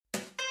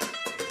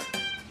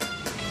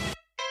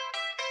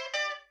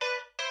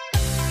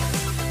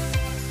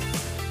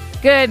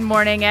Good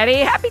morning, Eddie.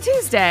 Happy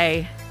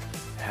Tuesday.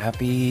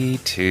 Happy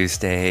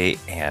Tuesday,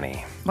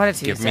 Annie. What a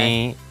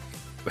Tuesday.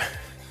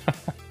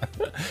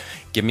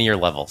 Give me your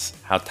levels.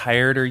 How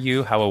tired are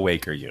you? How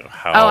awake are you?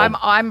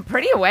 I'm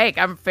pretty awake.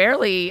 I'm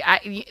fairly.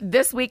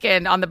 This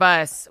weekend on the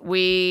bus,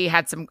 we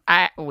had some.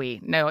 I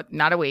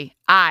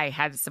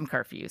had some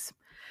curfews.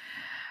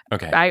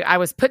 Okay. I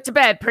was put to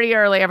bed pretty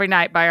early every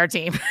night by our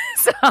team.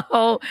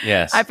 So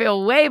yes. I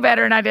feel way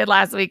better than I did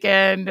last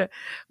weekend.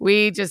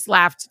 We just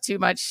laughed too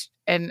much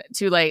and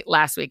too late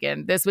last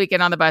weekend. This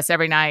weekend on the bus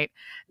every night.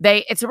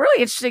 It's a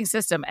really interesting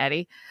system,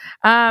 Eddie.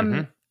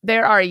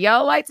 There are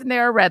yellow lights and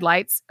there are red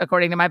lights,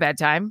 according to my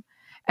bedtime.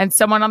 And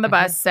someone on the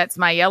bus sets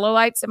my yellow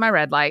lights and my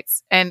red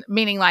lights. And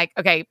meaning like,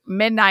 okay,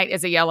 midnight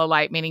is a yellow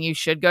light, meaning you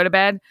should go to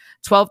bed.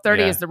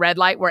 12:30 is the red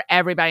light where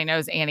everybody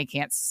knows Annie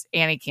can't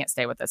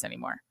stay with us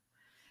anymore.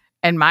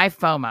 And my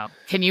FOMO,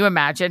 can you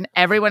imagine?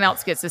 Everyone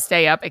else gets to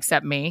stay up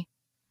except me.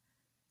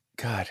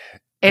 God,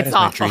 it's is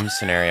awful. My dream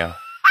scenario.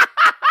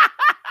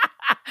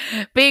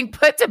 Being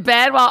put to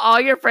bed while all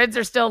your friends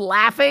are still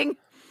laughing.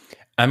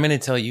 I'm going to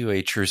tell you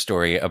a true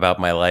story about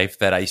my life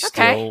that I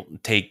still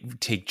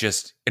take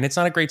just, and it's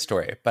not a great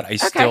story, but I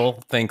still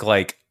think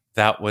like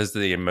that was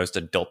the most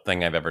adult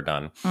thing I've ever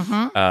done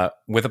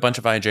with a bunch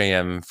of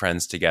IJM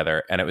friends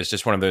together. And it was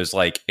just one of those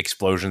like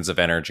explosions of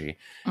energy.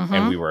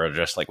 And we were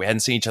just like, we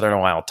hadn't seen each other in a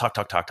while. Talk.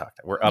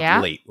 We're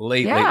up late.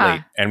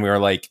 And we were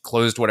like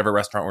closed whatever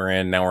restaurant we're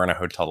in. Now we're in a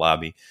hotel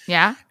lobby.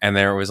 Yeah. And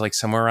there was like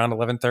somewhere around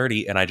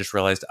 11:30. And I just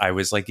realized I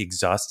was like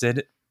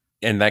exhausted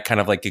in that kind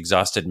of like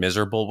exhausted,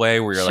 miserable way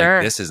where you're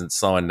like, this isn't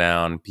slowing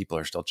down. People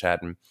are still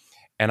chatting.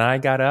 And I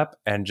got up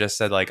and just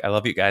said like, I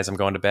love you guys. I'm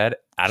going to bed.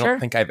 I don't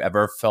think I've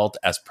ever felt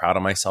as proud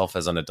of myself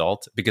as an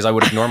adult because I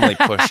would have normally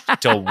pushed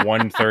till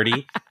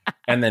 1:30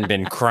 and then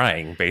been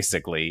crying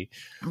basically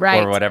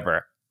or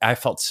whatever. I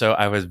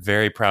was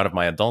very proud of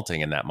my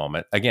adulting in that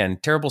moment. Again,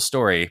 terrible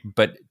story,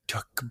 but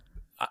took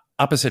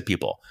opposite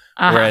people.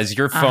 Whereas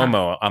your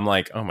FOMO, I'm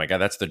like, oh my God,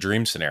 that's the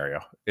dream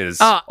scenario.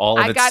 Is all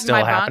of it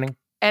still happening?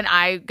 And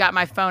I got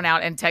my phone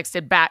out and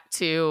texted back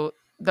to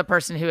the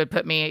person who had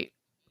put me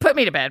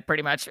to bed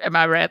pretty much at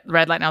my red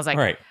light. And I was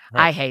like,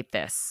 I hate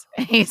this.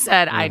 And he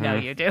said, I know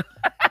you do.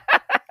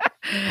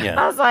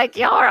 I was like,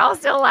 y'all are all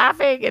still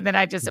laughing. And then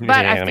I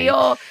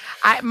feel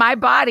my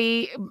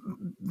body,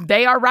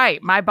 they are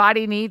right. My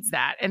body needs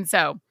that. And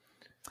so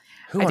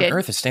who on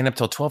earth is staying up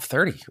till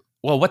 12:30?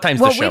 Well, what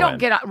time's the show? We don't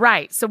get up.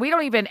 Right. So we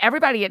don't even,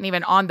 everybody isn't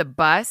even on the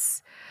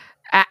bus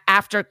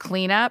after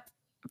cleanup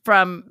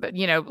from,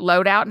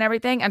 loadout and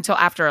everything until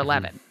after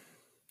 11.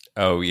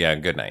 Oh, yeah.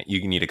 Good night.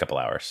 You need a couple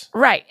hours.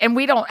 Right. And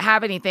we don't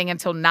have anything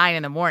until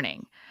 9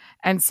 a.m.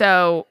 And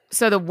so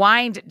the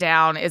wind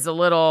down is a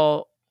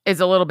little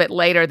bit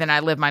later than I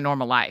live my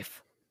normal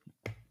life.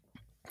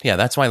 Yeah.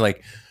 That's why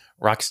like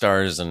rock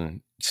stars and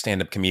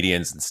stand-up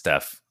comedians and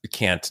stuff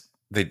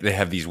they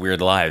have these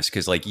weird lives.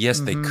 Cause like,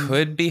 yes, they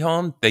could be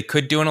home. They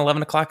could do an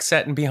 11 o'clock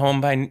set and be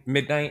home by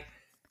midnight,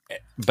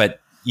 but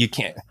you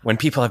can't, when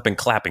people have been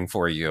clapping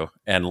for you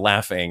and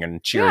laughing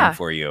and cheering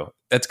for you,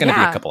 that's going to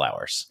be a couple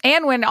hours.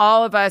 And when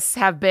all of us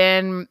have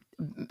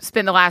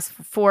spent the last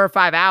 4 or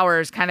 5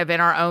 hours kind of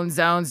in our own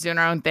zones, doing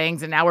our own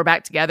things. And now we're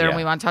back together and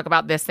we want to talk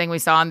about this thing we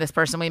saw and this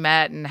person we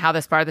met and how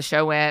this part of the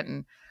show went.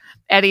 And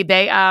Eddie,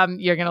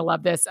 you're going to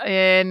love this.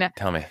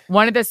 Tell me.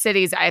 One of the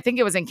cities, I think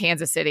it was in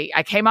Kansas City.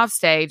 I came off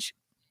stage.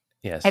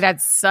 Yes. It had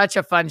such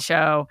a fun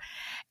show.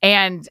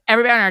 And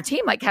everybody on our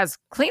team like has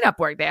cleanup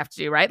work they have to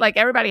do, right? Like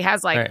everybody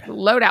has like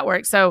loadout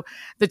work. So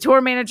the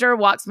tour manager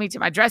walks me to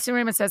my dressing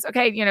room and says,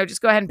 okay, just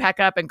go ahead and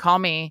pack up and call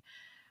me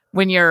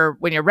when you're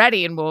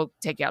ready and we'll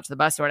take you out to the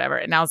bus or whatever.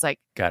 And I was like,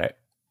 got it.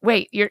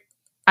 Wait,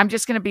 I'm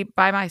just going to be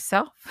by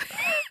myself.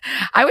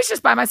 I was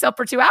just by myself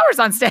for 2 hours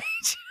on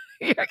stage.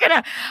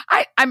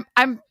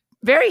 I'm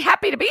very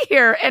happy to be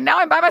here. And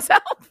now I'm by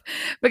myself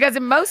because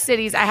in most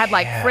cities I had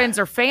like friends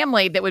or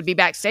family that would be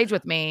backstage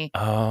with me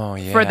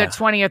for the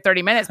 20 or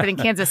 30 minutes. But in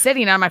Kansas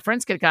City, none of my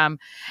friends could come.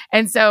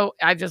 And so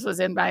I just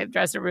was in my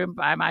dressing room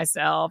by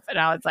myself. And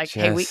I was like,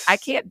 hey, I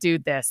can't do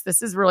this.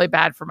 This is really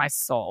bad for my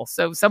soul.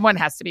 So someone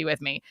has to be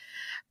with me.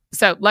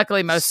 So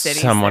luckily most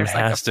cities, someone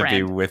has to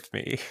be with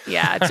me.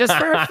 Yeah. Just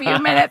for a few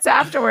minutes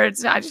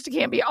afterwards. I just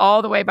can't be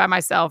all the way by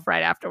myself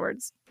right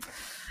afterwards.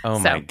 Oh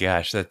my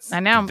gosh, I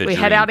know. We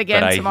head out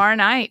again tomorrow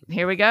night.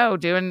 Here we go,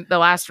 doing the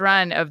last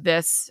run of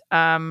this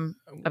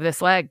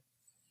leg.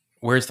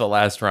 Where's the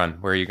last run?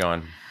 Where are you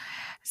going?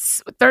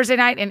 Thursday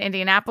night in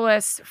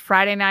Indianapolis,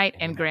 Friday night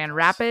in Grand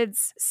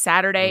Rapids,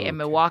 Saturday in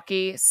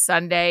Milwaukee,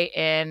 Sunday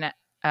in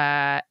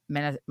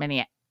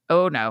Minneapolis.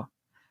 Oh no,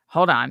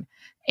 hold on,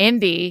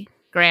 Indy,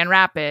 Grand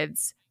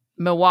Rapids,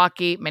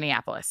 Milwaukee,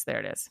 Minneapolis. There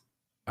it is.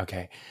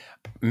 Okay,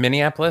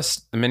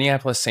 the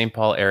Minneapolis St.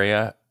 Paul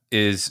area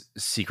is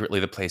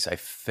secretly the place I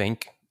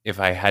think if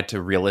I had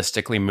to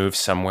realistically move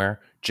somewhere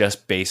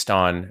just based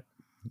on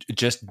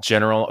just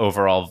general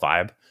overall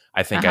vibe,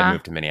 I think I'd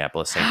move to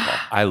Minneapolis, St. Paul.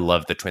 I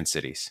love the Twin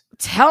Cities.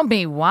 Tell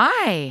me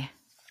why.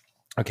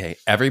 Okay,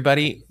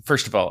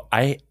 first of all,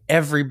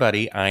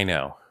 everybody I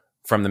know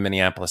from the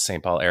Minneapolis,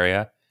 St. Paul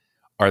area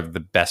are the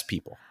best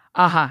people.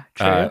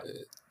 True.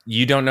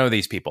 You don't know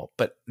these people,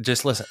 but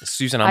just listen.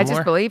 Susan Umler. I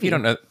just believe you.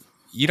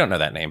 You don't know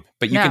that name,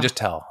 but you can just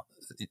tell.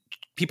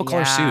 People call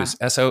her Suze,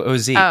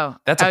 Sooz.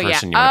 That's a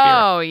person you want to be.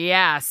 Oh,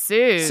 yeah,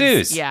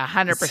 Suze. Yeah,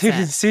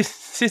 100%.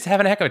 Suze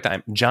having a heck of a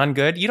time. John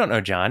Good. You don't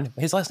know John.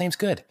 His last name's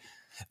Good.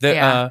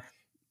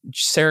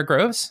 Sarah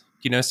Groves.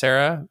 Do you know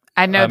Sarah?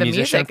 I know the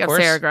music of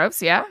Sarah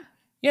Groves, yeah.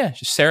 Yeah,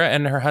 Sarah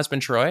and her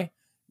husband, Troy,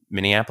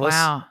 Minneapolis.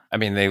 Wow. I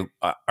mean, they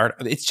are,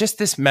 it's just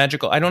this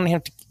magical, I don't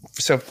have to,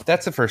 so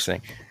that's the first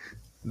thing.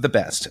 The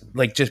best.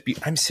 Like,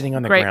 I'm sitting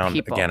on the ground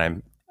people.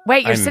 again.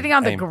 You're sitting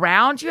on the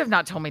ground? You have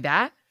not told me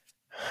that.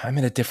 I'm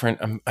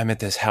at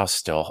this house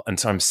still. And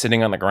so I'm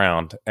sitting on the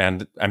ground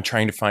and I'm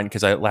trying to find,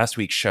 because last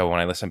week's show, when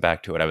I listened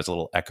back to it, I was a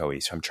little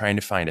echoey. So I'm trying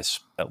to find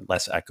a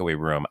less echoey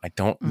room. I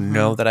don't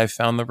know that I've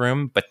found the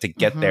room, but to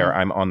get there,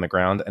 I'm on the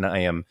ground and I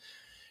am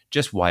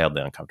just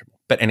wildly uncomfortable.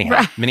 But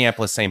anyhow,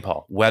 Minneapolis, St.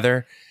 Paul,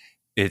 weather,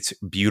 it's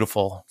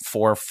beautiful.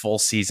 4 full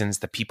seasons.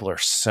 The people are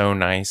so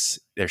nice.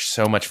 There's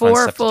so much fun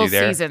stuff to do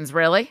there. 4 full seasons,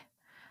 really?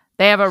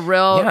 They have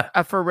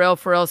a for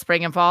real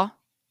spring and fall?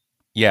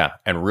 Yeah,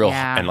 and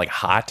and like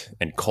hot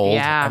and cold.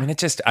 Yeah. I mean,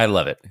 I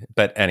love it.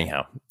 But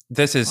anyhow,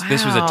 this was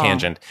a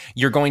tangent.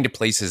 You're going to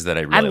places that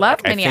I really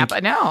love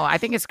Minneapolis. I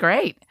think it's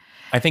great.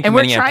 I think and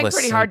we're trying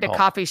pretty hard to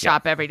coffee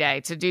shop every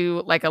day, to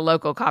do like a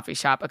local coffee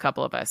shop, a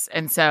couple of us.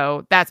 And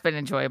so that's been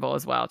enjoyable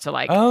as well, to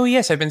like. Oh,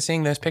 yes. I've been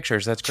seeing those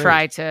pictures. That's great.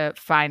 Try to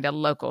find a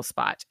local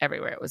spot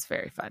everywhere. It was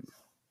very fun.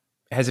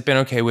 Has it been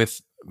okay with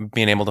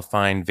being able to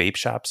find vape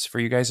shops for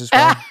you guys as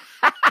well?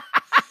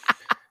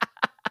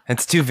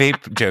 It's 2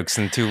 vape jokes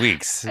in 2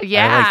 weeks.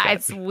 Yeah,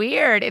 it's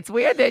weird. It's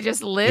weird that it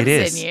just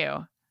lives in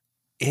you.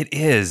 It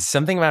is.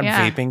 Something about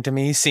vaping to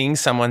me, seeing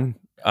someone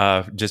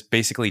just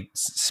basically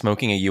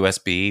smoking a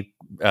USB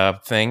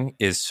thing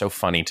is so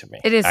funny to me.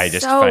 It is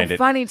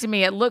funny to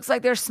me. It looks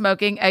like they're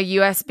smoking a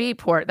USB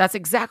port. That's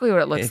exactly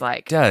what it looks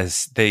like. It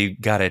does. They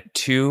got a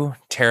 2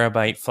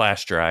 terabyte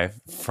flash drive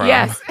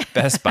from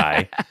Best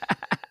Buy,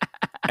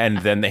 and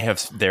then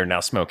they're now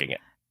smoking it.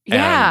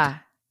 Yeah.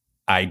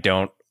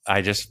 And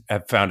I just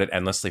have found it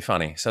endlessly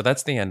funny. So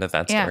that's the end of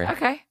that story.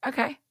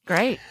 Okay.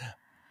 Great.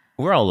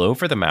 We're all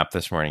over the map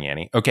this morning,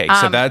 Annie. Okay,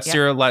 so that's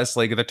your last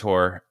leg of the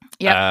tour.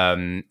 Yeah.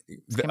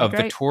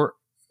 The tour,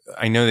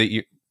 I know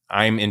that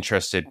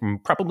I'm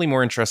probably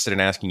more interested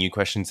in asking you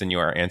questions than you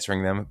are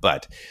answering them.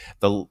 But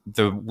the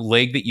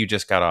leg that you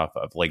just got off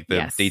of, like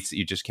the dates that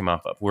you just came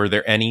off of, were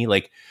there any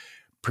like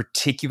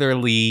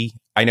particularly?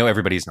 I know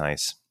everybody's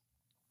nice,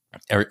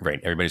 right?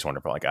 Everybody's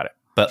wonderful. I got it.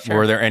 But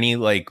were there any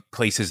like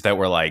places that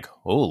were like,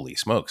 holy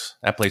smokes,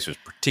 that place was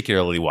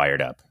particularly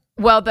wired up?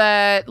 Well,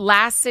 the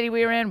last city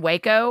we were in,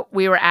 Waco,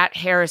 we were at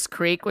Harris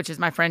Creek, which is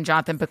my friend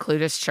Jonathan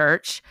Pokluda's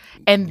church.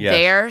 And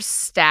their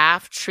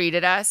staff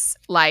treated us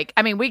like,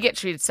 I mean, we get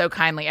treated so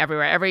kindly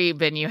everywhere. Every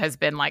venue has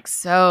been like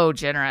so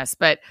generous.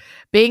 But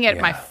being at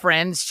my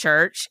friend's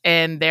church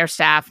and their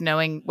staff,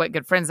 knowing what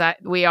good friends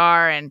we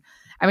are, and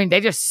I mean,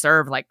 they just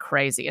serve like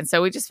crazy. And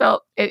so we just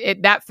felt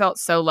that felt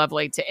so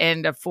lovely to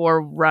end a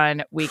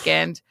 4-run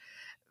weekend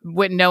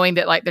with knowing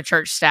that like the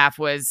church staff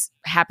was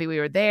happy we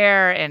were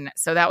there. And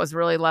so that was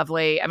really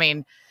lovely. I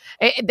mean,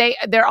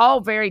 they're all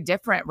very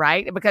different,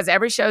 right? Because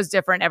every show is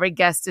different. Every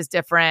guest is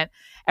different.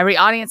 Every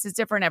audience is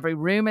different. Every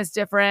room is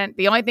different.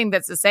 The only thing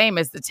that's the same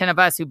is the 10 of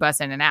us who bus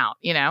in and out,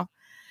 you know?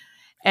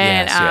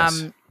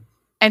 And,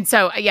 and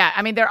so,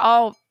 I mean, they're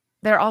all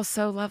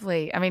so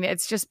lovely. I mean,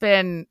 it's just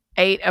been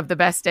 8 of the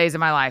best days of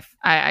my life.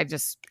 I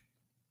just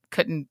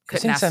couldn't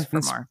ask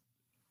for more.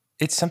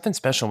 It's something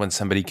special when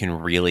somebody can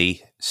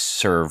really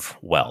serve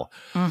well.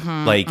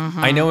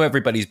 I know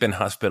everybody's been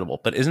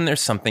hospitable, but isn't there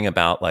something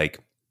about like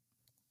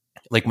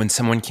when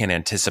someone can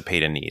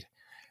anticipate a need?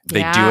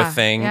 They do a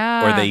thing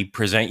or they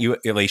present you,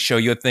 they show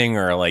you a thing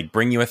or like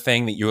bring you a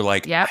thing that you're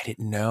like, I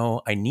didn't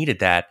know I needed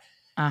that.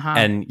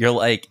 And you're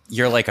like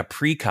a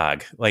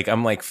precog. Like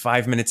I'm like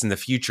 5 minutes in the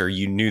future,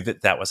 you knew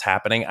that was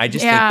happening. I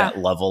just think that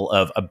level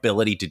of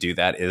ability to do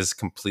that is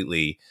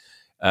completely,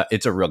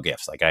 it's a real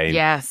gift. Like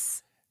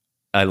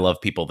I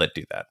love people that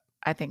do that.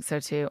 I think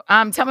so too.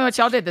 Tell me what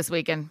y'all did this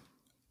weekend.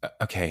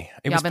 Okay.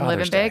 Y'all been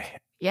living big?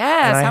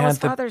 Yes. How was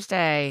Father's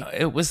Day?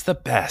 It was the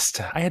best.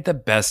 I had the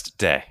best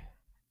day.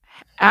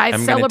 I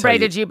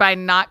celebrated you by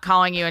not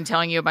calling you and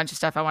telling you a bunch of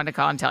stuff I wanted to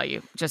call and tell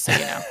you, just so you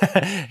know.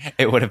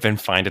 It would have been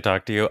fine to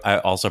talk to you. I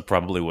also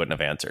probably wouldn't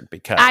have answered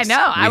because I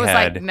know. I was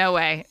like, no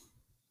way.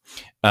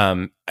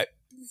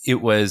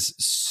 It was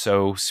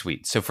so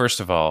sweet. So first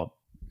of all,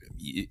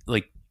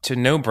 like to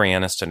know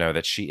Brianna is to know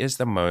that she is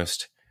the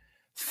most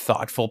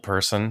thoughtful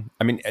person.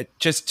 I mean,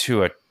 just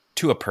to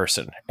a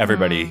person,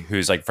 everybody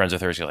who's like friends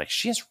with her is like,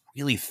 she is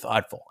really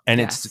thoughtful. And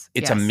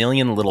it's a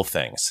million little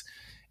things.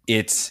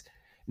 It's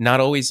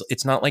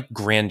not like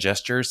grand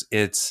gestures.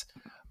 It's,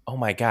 oh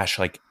my gosh,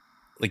 like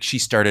she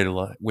started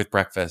with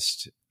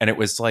breakfast and it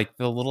was like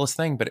the littlest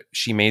thing, but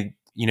she made,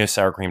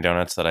 sour cream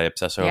donuts that I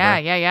obsess over.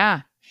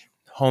 Yeah.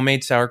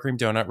 Homemade sour cream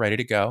donut ready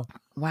to go.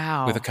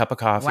 Wow. With a cup of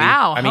coffee.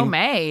 Wow. I mean,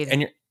 homemade.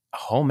 And you're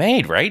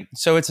homemade, right?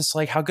 So it's just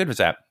like, how good was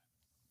that?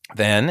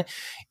 Then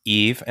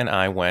Eve and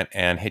I went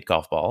and hit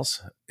golf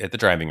balls at the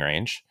driving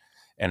range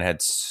and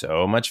had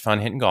so much fun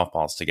hitting golf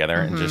balls together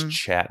and just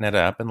chatting it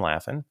up and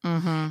laughing.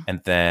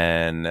 And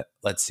then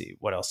let's see,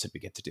 what else did we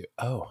get to do?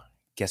 Oh,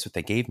 guess what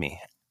they gave me?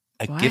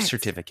 A gift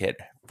certificate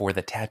for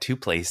the tattoo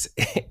place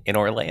in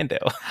Orlando.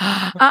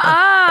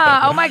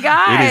 Oh my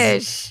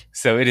gosh.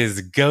 It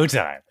is go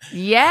time.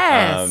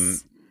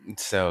 Yes.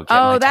 So get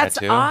my that's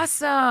tattoo.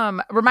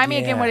 Awesome. Remind me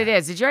again what it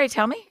is. Did you already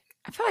tell me?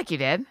 I feel like you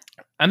did.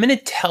 I'm going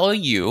to tell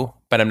you,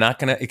 but I'm not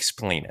going to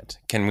explain it.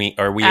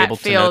 Are we able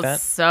to know that?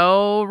 Feels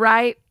so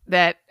right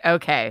that,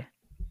 okay.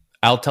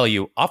 I'll tell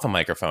you off a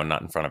microphone,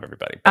 not in front of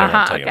everybody. But I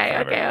won't tell you in front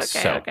of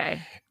everybody.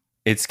 Okay.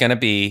 It's going to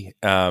be,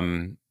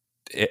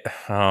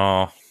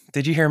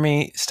 did you hear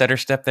me stutter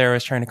step there? I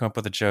was trying to come up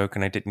with a joke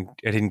and I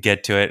didn't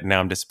get to it. And now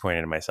I'm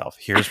disappointed in myself.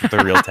 Here's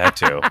the real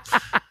tattoo.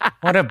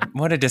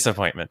 What a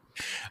disappointment.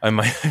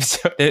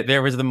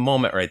 There was the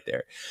moment right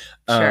there.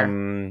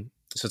 Sure.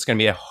 So it's going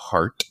to be a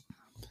heart.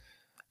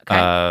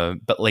 Okay.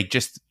 But like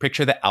just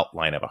picture the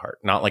outline of a heart,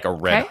 not like a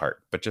red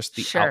heart, but just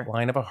the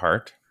outline of a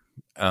heart.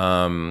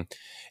 And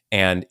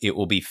it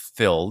will be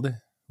filled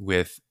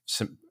with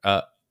some,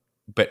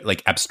 but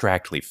like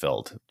abstractly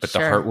filled, but the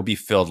heart will be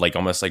filled like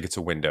almost like it's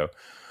a window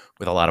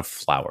with a lot of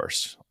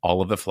flowers.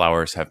 All of the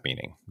flowers have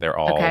meaning. They're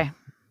all,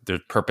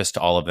 there's purpose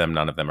to all of them.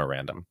 None of them are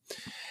random.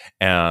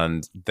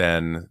 And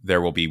then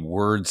there will be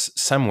words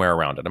somewhere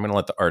around it. I'm going to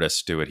let the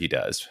artist do what he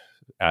does.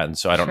 And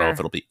so I don't know if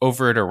it'll be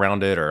over it or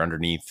around it or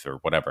underneath or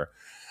whatever.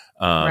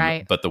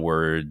 But the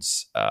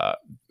words,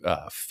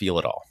 feel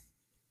it all.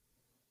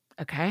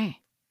 Okay.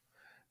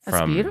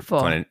 That's beautiful.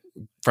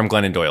 From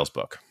Glennon Doyle's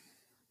book.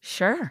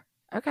 Sure.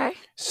 Okay.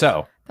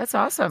 So that's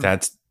awesome.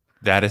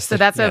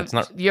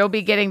 You'll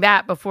be getting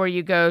that before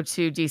you go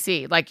to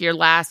DC. Like your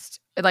last,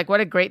 like what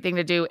a great thing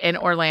to do in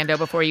Orlando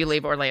before you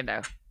leave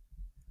Orlando.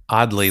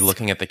 Oddly,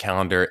 looking at the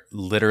calendar,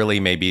 literally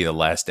maybe the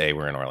last day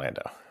we're in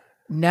Orlando.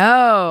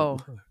 No.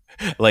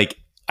 Like,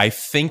 I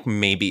think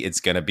maybe it's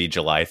going to be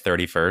July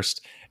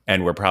 31st,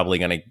 and we're probably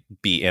going to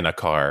be in a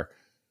car.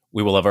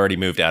 We will have already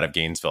moved out of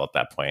Gainesville at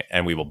that point,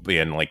 and we will be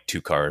in like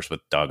 2 cars with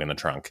dog in the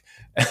trunk.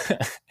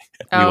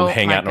 We will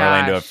hang out in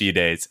Orlando a few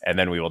days, and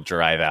then we will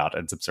drive out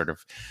in some sort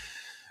of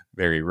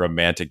very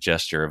romantic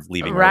gesture of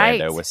leaving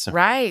Orlando with some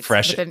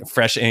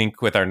fresh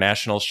ink with our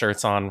national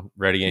shirts on,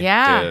 ready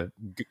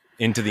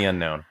into the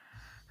unknown.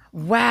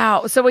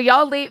 Wow. So will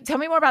y'all leave? Tell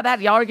me more about that.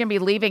 Y'all are going to be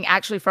leaving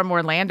actually from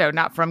Orlando,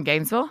 not from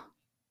Gainesville?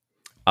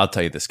 I'll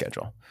tell you the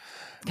schedule.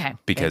 Okay.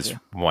 Because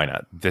why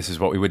not? This is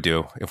what we would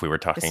do if we were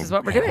talking. This is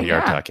what we're doing. We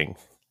are talking.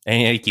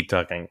 And you keep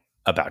talking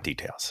about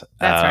details.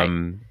 That's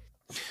right.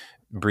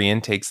 Brian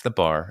takes the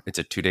bar. It's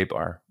a 2-day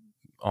bar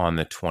on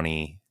the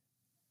 20.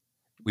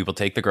 We will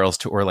take the girls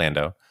to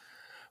Orlando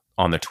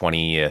on the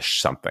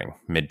 20-ish something,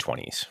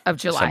 mid-20s. Of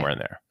July. Somewhere in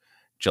there.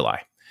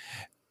 July.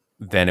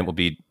 Then it will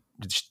be,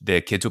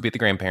 the kids will be at the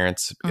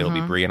grandparents. It'll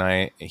be Bree and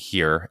I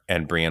here,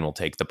 and Brian will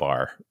take the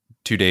bar.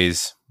 2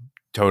 days,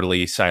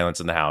 totally silence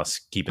in the house,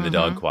 keeping the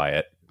dog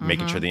quiet,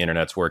 making sure the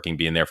internet's working,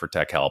 being there for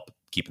tech help,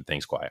 keeping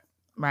things quiet.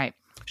 Right.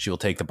 She will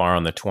take the bar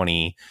on the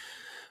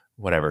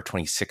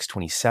 26,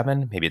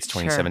 27, maybe it's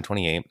 27,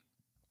 28.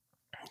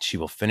 She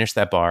will finish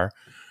that bar.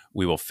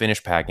 We will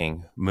finish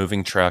packing,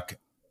 moving truck,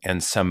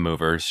 and some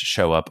movers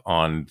show up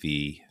on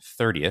the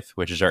 30th,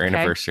 which is our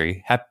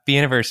anniversary. Happy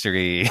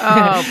anniversary.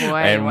 Oh boy.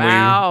 And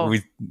wow.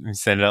 we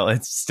send it out.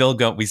 It's still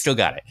go. We still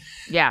got it.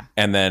 Yeah.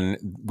 And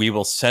then we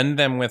will send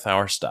them with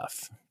our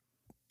stuff.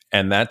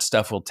 And that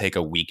stuff will take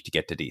a week to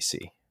get to DC.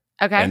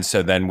 Okay. And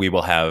so then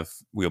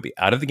we'll be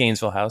out of the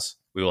Gainesville house.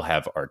 We will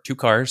have our 2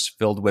 cars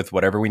filled with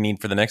whatever we need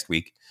for the next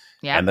week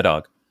and the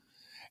dog.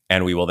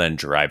 And we will then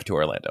drive to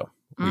Orlando.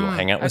 We will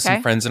hang out with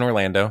some friends in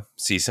Orlando,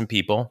 see some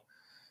people,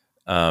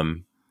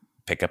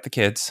 pick up the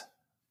kids,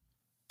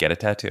 get a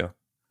tattoo,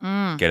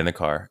 get in the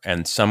car.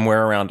 And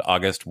somewhere around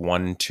August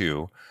 1,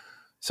 2,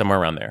 somewhere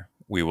around there,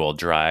 we will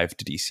drive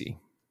to DC.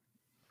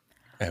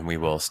 And we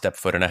will step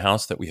foot in a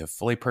house that we have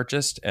fully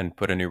purchased and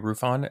put a new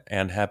roof on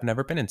and have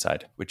never been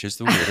inside, which is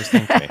the weirdest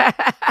thing to me.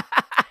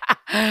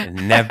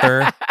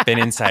 Never been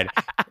inside.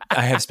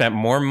 I have spent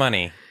more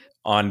money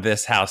on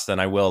this house than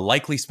I will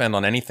likely spend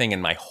on anything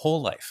in my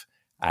whole life.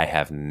 I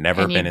have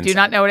never been inside. Do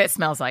not know what it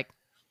smells like.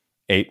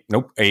 A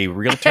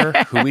realtor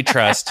who we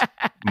trust,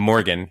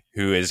 Morgan,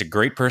 who is a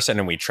great person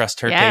and we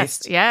trust her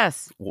taste.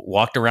 Yes.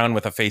 Walked around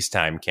with a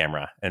FaceTime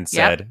camera and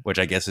said, which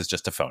I guess is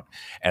just a phone,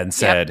 and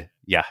said,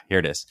 yeah, here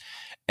it is.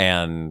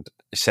 And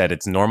said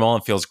it's normal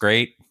and feels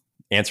great.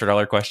 Answered all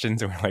our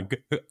questions, and we're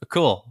like,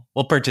 cool,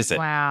 we'll purchase it.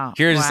 Wow.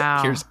 Here's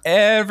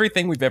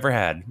everything we've ever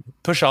had.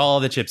 Push all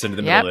the chips into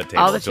the middle of the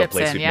table to a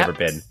place we've never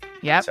been.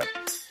 Yep. So.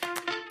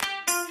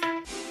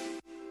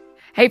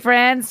 Hey,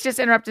 friends, just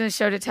interrupting the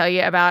show to tell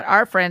you about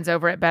our friends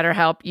over at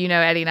BetterHelp. You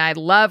know, Eddie and I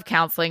love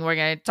counseling. We're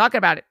going to talk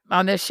about it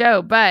on this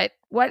show, but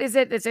What is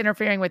it that's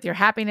interfering with your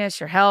happiness,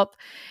 your health?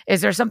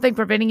 Is there something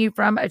preventing you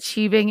from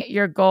achieving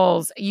your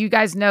goals? You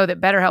guys know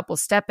that BetterHelp will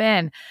step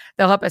in.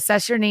 They'll help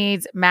assess your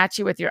needs, match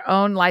you with your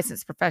own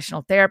licensed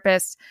professional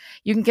therapist.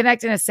 You can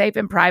connect in a safe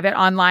and private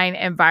online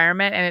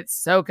environment, and it's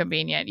so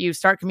convenient. You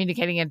start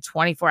communicating in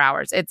 24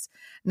 hours. It's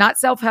not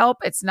self-help.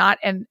 It's not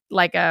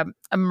like a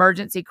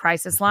emergency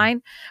crisis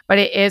line, but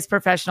it is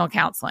professional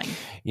counseling.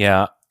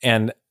 Yeah.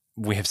 And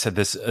we have said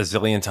this a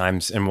zillion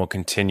times and we'll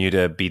continue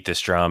to beat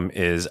this drum,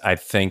 is I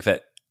think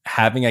that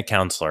having a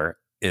counselor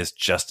is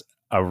just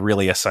a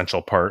really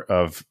essential part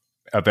of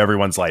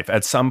everyone's life.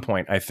 At some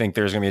point, I think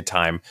there's going to be a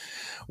time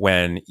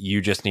when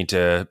you just need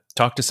to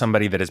talk to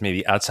somebody that is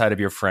maybe outside of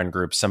your friend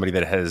group, somebody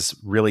that has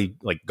really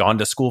like gone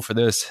to school for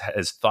this,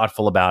 is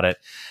thoughtful about it,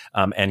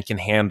 and can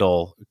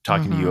handle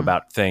talking to you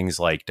about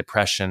things like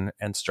depression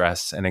and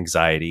stress and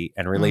anxiety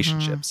and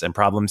relationships and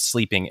problems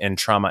sleeping and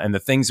trauma and the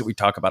things that we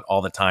talk about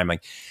all the time.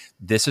 Like,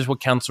 this is what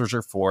counselors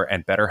are for,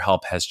 and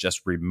BetterHelp has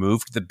just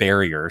removed the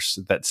barriers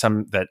that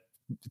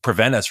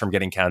prevent us from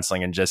getting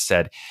counseling and just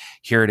said,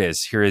 here it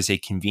is. Here is a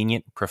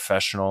convenient,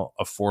 professional,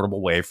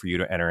 affordable way for you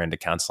to enter into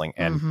counseling,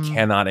 and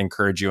cannot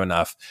encourage you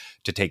enough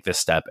to take this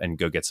step and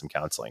go get some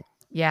counseling.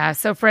 Yeah.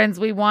 So friends,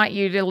 we want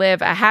you to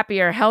live a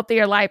happier,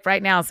 healthier life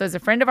right now. So as a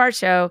friend of our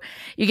show,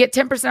 you get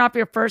 10% off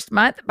your first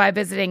month by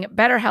visiting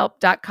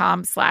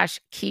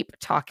betterhelp.com/keep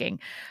talking.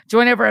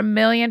 Join over 1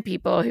 million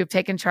people who've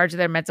taken charge of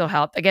their mental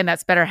health. Again,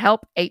 that's BetterHelp,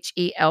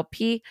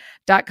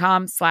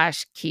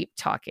 HELP.com/keep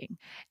talking.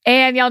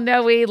 And y'all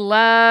know we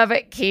love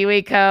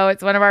KiwiCo.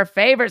 It's one of our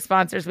favorite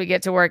sponsors we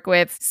get to work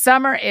with.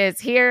 Summer is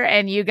here,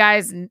 and you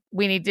guys,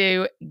 we need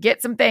to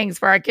get some things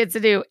for our kids to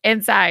do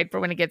inside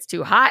for when it gets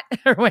too hot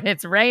or when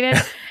it's raining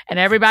and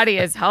everybody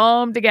is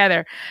home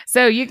together.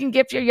 So you can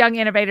gift your young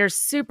innovators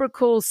super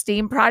cool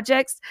STEAM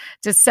projects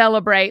to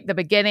celebrate the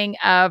beginning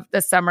of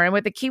the summer. And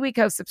with the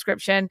KiwiCo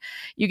subscription,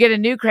 you get a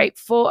new crate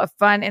full of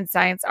fun and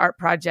science art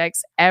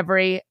projects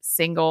every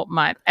single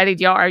month. Eddie,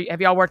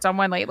 have y'all worked on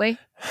one lately?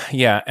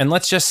 Yeah. And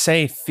let's just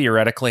say,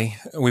 theoretically,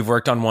 we've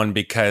worked on one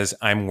because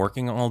I'm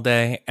working all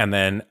day and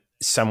then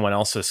someone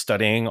else is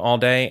studying all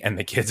day and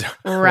the kids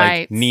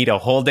like need a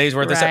whole day's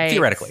worth of stuff.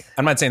 Theoretically.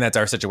 I'm not saying that's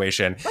our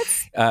situation.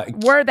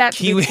 Were that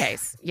to be the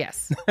case,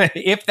 yes.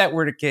 If that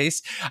were the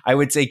case, I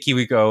would say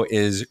KiwiCo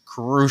is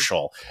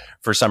crucial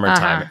for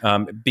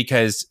summertime,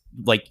 because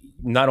like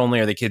not only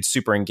are the kids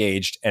super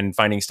engaged and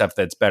finding stuff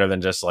that's better than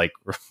just like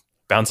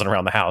bouncing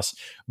around the house,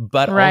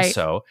 but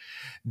also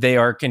they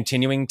are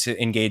continuing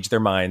to engage their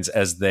minds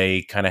as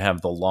they kind of have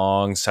the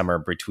long summer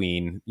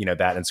between,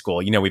 that and school.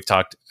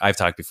 I've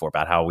talked before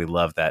about how we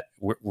love that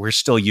we're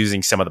still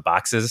using some of the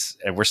boxes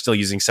and we're still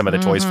using some of the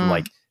toys from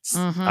 9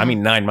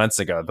 months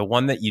ago. The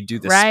one that you do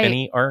the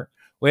spinny art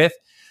with,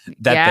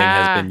 that thing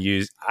has been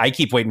used. I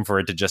keep waiting for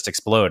it to just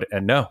explode.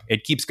 And no,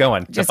 it keeps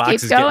going. The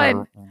box is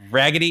getting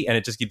raggedy and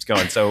it just keeps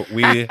going. So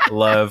we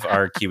love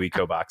our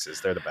KiwiCo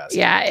boxes. They're the best.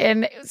 Yeah.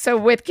 And so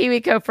with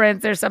KiwiCo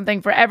friends, there's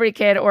something for every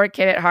kid or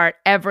kid at heart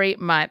every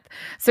month.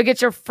 So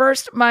get your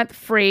first month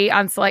free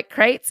on select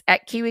crates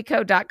at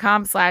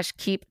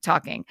KiwiCo.com/keep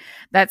talking.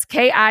 That's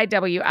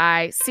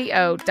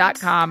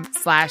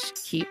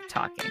KIWICO.com/keep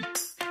talking.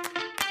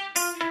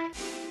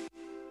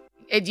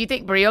 Do you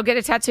think Brie will get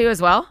a tattoo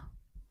as well?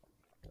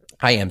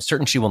 I am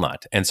certain she will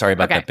not. And sorry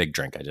about that big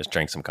drink. I just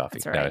drank some coffee.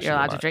 That's all right. No, you're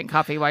allowed to drink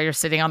coffee while you're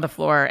sitting on the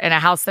floor in a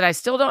house that I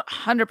still don't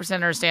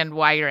 100% understand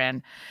why you're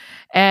in,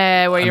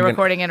 where you're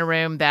recording in a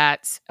room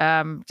that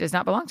does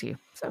not belong to you.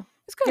 So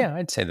it's good. Yeah,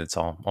 I'd say that's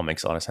all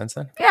makes a lot of sense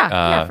then.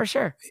 Yeah, for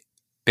sure.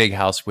 Big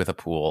house with a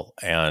pool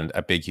and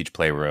a big, huge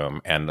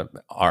playroom. And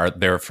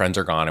their friends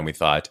are gone. And we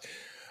thought,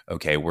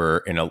 okay, we're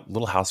in a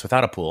little house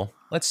without a pool.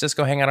 Let's just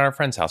go hang out at our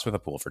friend's house with a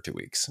pool for 2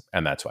 weeks.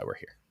 And that's why we're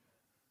here.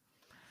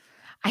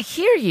 I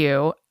hear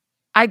you.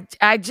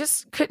 I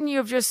just, couldn't you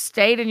have just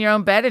stayed in your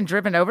own bed and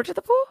driven over to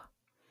the pool?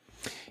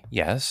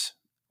 Yes,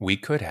 we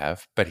could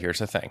have, but here's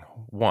the thing.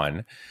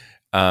 One,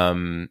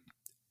 I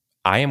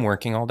am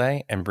working all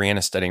day and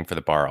Brianna's studying for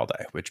the bar all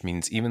day, which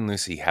means even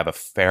Lucy have a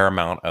fair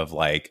amount of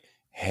like,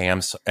 hey,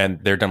 and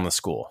they're done with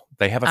school.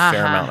 They have a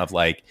fair amount of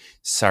like,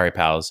 sorry,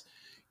 pals,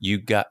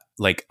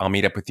 I'll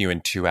meet up with you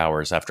in 2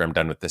 hours after I'm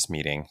done with this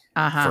meeting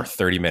for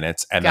 30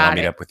 minutes. And then I'll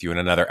meet up with you in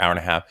another hour and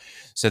a half.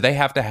 So they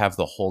have to have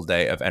the whole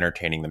day of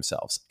entertaining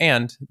themselves.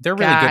 And they're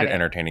really good at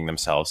entertaining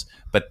themselves.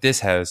 But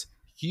this has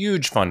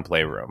huge fun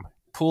playroom,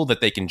 pool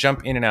that they can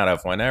jump in and out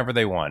of whenever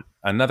they want,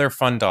 another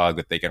fun dog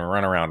that they can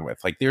run around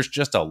with. Like there's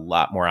just a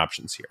lot more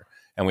options here.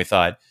 And we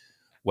thought,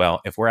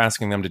 well, if we're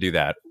asking them to do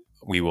that,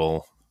 we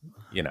will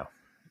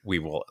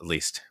at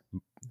least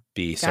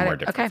be somewhere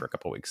different for a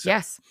couple of weeks. So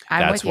yes,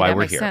 that's why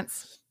we're here.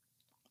 Sense.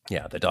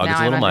 Yeah, the dog is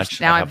a little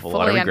much. Now I have I'm a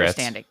lot of regrets.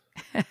 Understanding.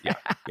 Yeah.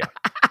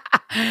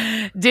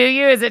 Do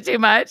you? Is it too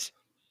much?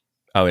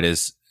 Oh, it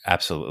is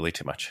absolutely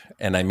too much.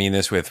 And I mean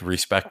this with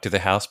respect to the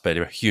house, but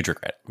a huge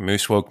regret.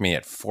 Moose woke me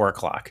at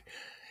 4:00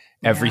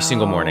 every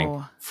single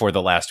morning for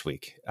the last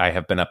week. I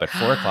have been up at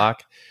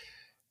 4:00.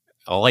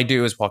 All I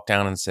do is walk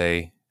down and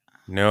say,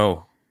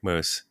 "No,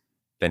 Moose."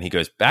 Then he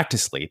goes back to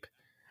sleep.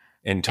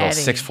 until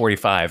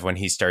 6:45 when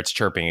he starts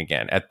chirping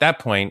again. At that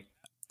point,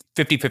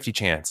 50-50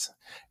 chance.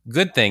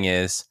 Good thing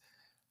is,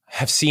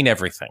 I've seen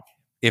everything.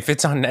 If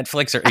it's on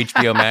Netflix or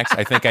HBO Max,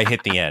 I think I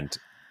hit the end.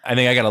 I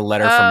think I got a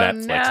letter from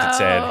Netflix that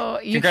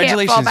said,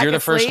 "Congratulations, you're the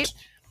first."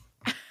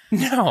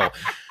 No.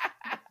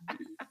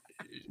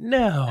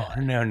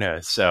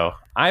 So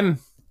I'm.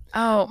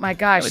 Oh my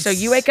gosh! So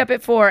you wake up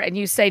at 4 and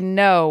you say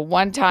no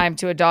one time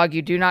to a dog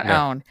you do not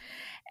own,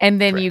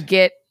 and then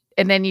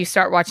you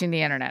start watching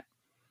the internet.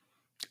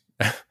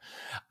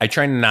 I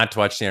try not to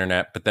watch the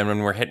internet, but then when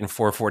we're hitting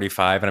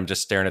 4:45 and I'm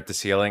just staring at the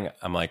ceiling,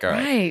 I'm like, all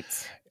right.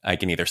 I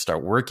can either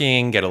start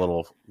working, get a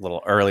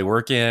little early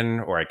work in,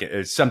 or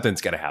something's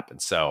got to happen.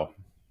 So,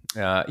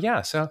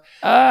 So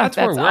that's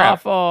where we're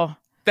awful. At.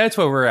 That's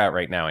where we're at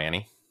right now,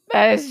 Annie.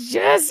 That is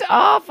just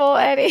awful,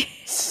 Eddie.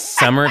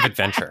 Summer of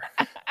adventure.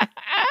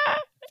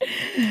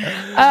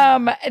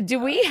 Do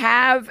we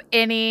have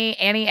any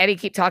Annie, Eddie,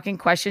 keep talking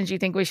questions you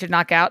think we should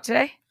knock out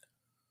today?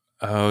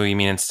 Oh, you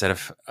mean instead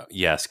of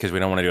yes, because we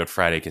don't want to do it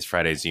Friday because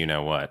Friday's you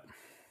know what.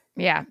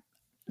 Yeah,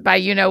 by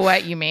you know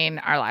what you mean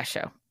our last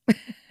show.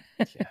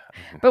 Yeah.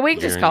 But we can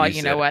just call it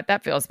you know what.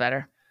 That feels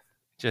better.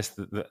 Just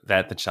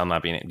that shall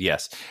not be.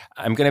 Yes.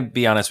 I'm going to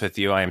be honest with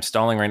you. I am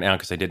stalling right now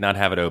because I did not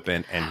have it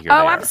open. And here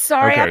I'm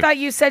sorry. Okay. I thought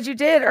you said you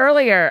did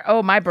earlier.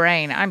 Oh, my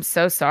brain. I'm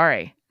so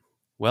sorry.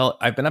 Well,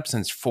 I've been up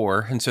since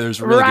 4. And so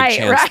there's a really good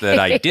chance that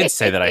I did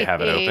say that I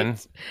have it open.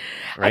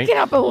 Right? I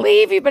cannot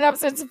believe you've been up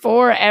since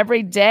 4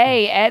 every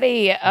day,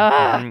 Eddie.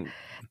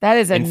 That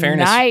is a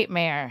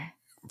nightmare.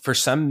 For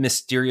some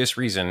mysterious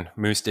reason,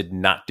 Moose did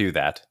not do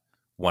that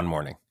one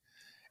morning.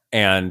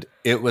 And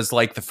it was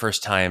like the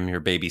first time your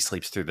baby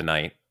sleeps through the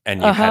night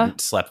and you hadn't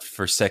slept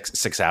for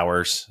six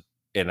hours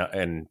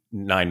in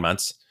 9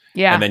 months.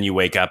 Yeah. And then you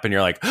wake up and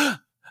you're like, oh,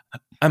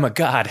 I'm a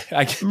god.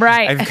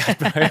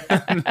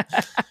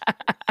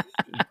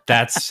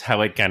 That's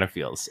how it kind of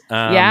feels.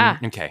 Yeah.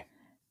 Okay.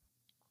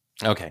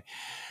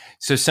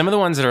 So some of the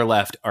ones that are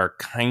left are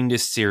kind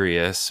of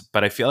serious,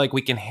 but I feel like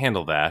we can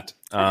handle that.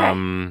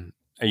 Okay.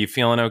 Are you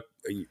feeling okay?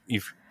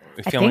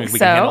 Can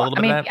handle a little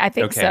bit of that? I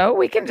think so.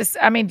 We can just,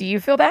 do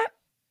you feel that?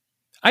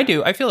 I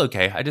do. I feel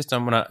okay. I just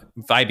don't want to,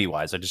 vibey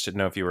wise, I just didn't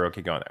know if you were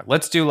okay going there.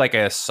 Let's do like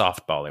a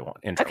softball-y one.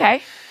 Intro.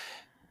 Okay.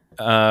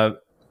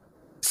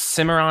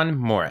 Cimarron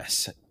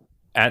Morris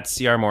at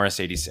CR Morris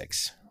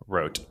 86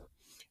 wrote,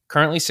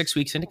 currently 6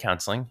 weeks into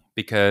counseling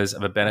because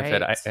of a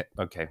benefit. Right.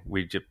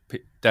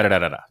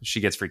 She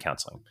gets free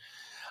counseling.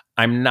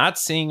 I'm not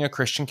seeing a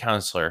Christian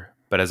counselor,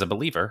 but as a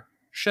believer,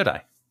 should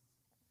I?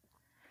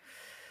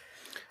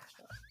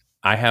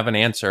 I have an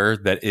answer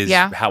that is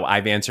how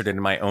I've answered it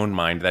in my own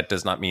mind. That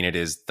does not mean it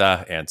is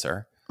the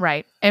answer.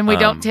 Right. And we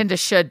don't tend to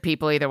should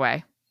people either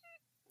way.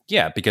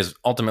 Yeah, because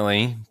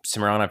ultimately,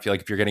 Cimarron, I feel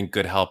like if you're getting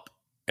good help,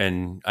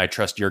 and I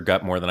trust your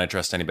gut more than I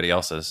trust anybody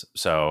else's.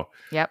 So,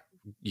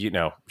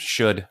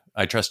 should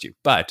I trust you?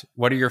 But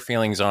what are your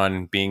feelings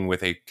on being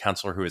with a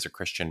counselor who is a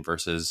Christian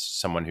versus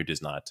someone who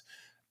does not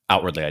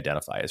outwardly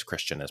identify as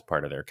Christian as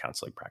part of their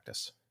counseling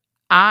practice?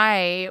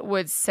 I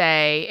would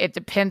say it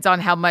depends on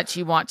how much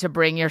you want to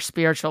bring your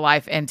spiritual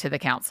life into the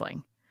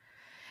counseling.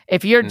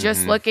 If you're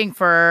just looking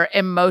for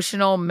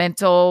emotional,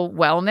 mental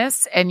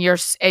wellness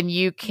and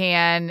you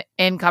can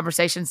in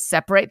conversation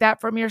separate that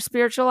from your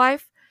spiritual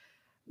life,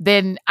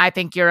 then I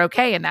think you're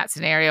okay in that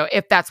scenario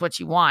if that's what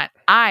you want.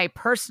 I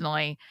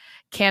personally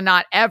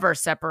cannot ever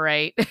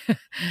separate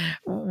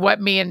what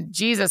me and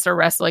Jesus are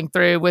wrestling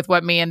through with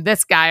what me and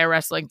this guy are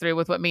wrestling through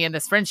with what me and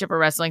this friendship are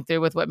wrestling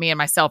through with what me and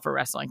myself are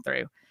wrestling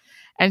through.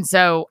 And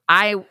so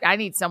I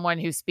need someone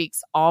who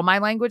speaks all my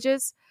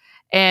languages,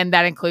 and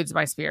that includes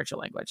my spiritual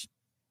language.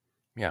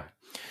 Yeah.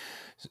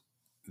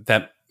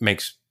 That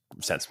makes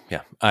sense.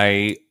 Yeah.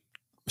 I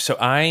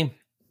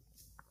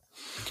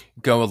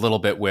go a little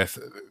bit with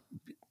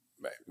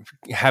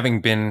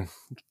having been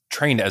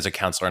trained as a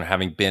counselor and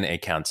having been a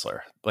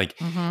counselor. Like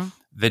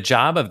the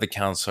job of the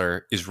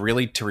counselor is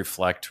really to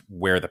reflect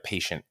where the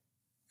patient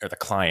or the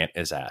client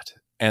is at.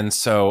 And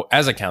so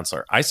as a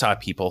counselor, I saw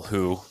people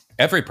who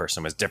every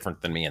person was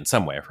different than me in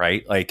some way,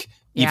 right? Like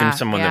even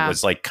someone that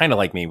was like kind of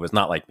like me was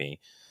not like me.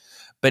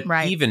 But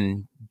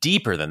even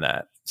deeper than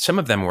that, some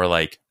of them were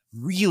like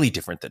really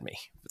different than me.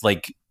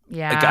 Like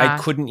I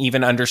couldn't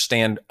even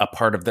understand a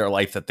part of their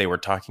life that they were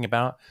talking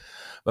about.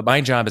 But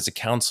my job as a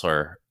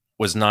counselor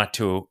was not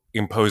to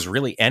impose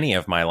really any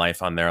of my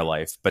life on their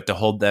life, but to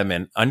hold them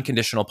in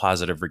unconditional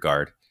positive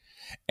regard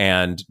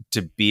and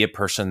to be a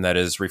person that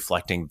is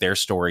reflecting their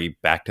story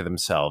back to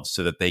themselves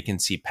so that they can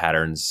see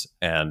patterns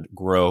and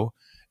grow,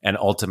 and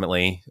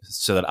ultimately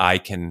so that I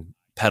can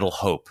peddle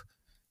hope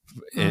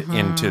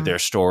into their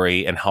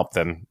story and help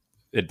them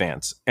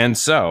advance. And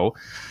so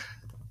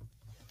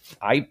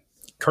I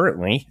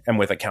currently am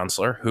with a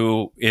counselor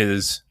who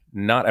is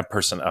not a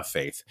person of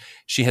faith.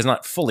 She has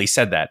not fully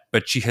said that,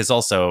 but she has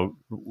also,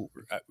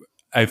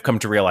 I've come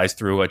to realize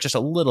through just a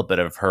little bit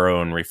of her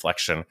own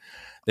reflection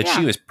that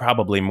she was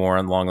probably more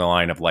along the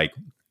line of like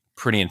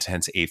pretty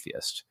intense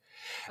atheist.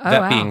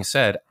 Being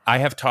said, I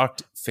have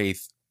talked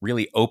faith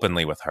really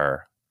openly with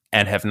her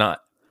and have not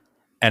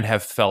and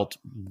have felt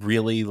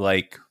really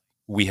like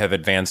we have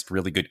advanced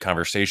really good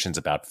conversations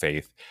about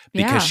faith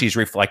because she's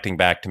reflecting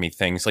back to me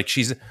things like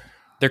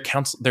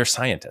they're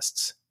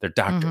scientists, they're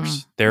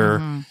doctors,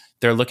 they're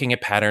looking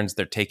at patterns,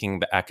 they're taking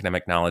the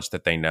academic knowledge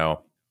that they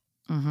know,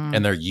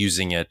 and they're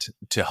using it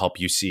to help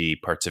you see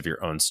parts of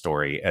your own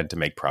story and to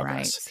make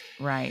progress.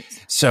 Right.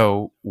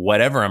 So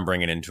whatever I'm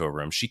bringing into a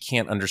room, she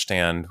can't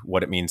understand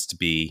what it means to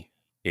be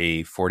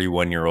a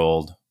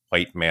 41-year-old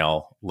white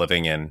male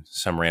living in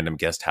some random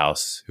guest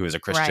house who is a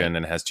Christian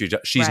and has two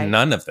jobs. She's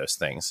none of those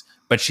things,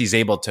 but she's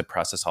able to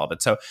process all of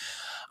it. So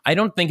I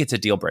don't think it's a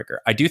deal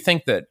breaker. I do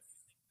think that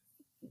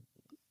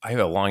I have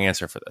a long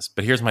answer for this,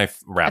 but here's my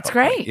wrap up. That's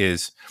great.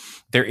 Is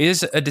there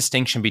is a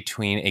distinction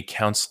between a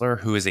counselor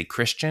who is a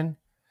Christian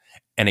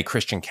and a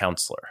Christian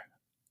counselor.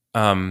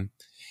 And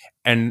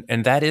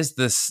that is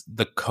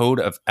the code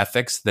of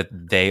ethics that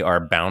they are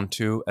bound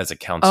to as a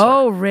counselor.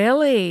 Oh,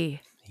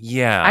 really?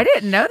 Yeah. I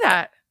didn't know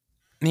that.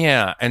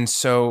 Yeah. And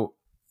so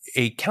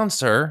a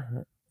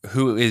counselor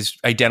who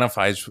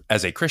identifies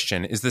as a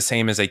Christian is the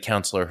same as a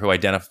counselor who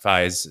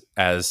identifies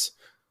as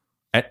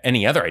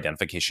any other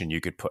identification you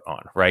could put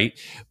on, right?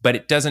 But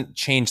it doesn't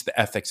change the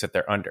ethics that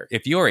they're under.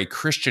 If you're a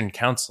Christian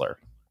counselor,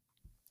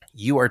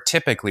 you are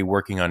typically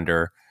working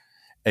under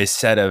a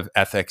set of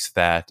ethics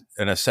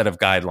and a set of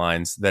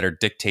guidelines that are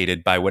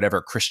dictated by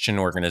whatever Christian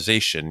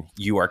organization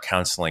you are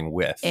counseling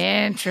with.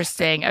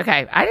 Interesting.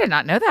 Okay. I did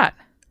not know that.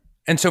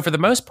 And so for the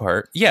most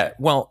part,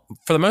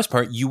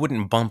 you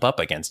wouldn't bump up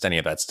against any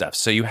of that stuff.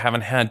 So you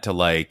haven't had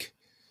to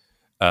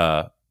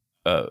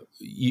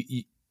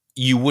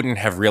you wouldn't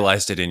have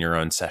realized it in your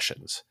own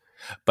sessions.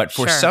 But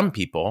for some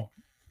people,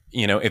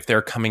 if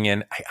they're coming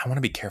in, I want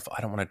to be careful.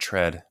 I don't want to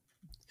tread.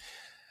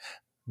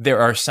 There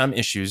are some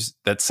issues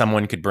that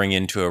someone could bring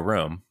into a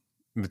room,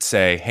 would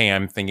say, hey,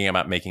 I'm thinking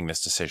about making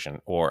this decision,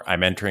 or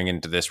I'm entering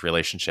into this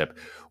relationship,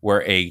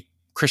 where a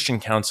Christian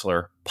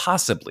counselor,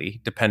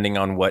 possibly, depending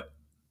on what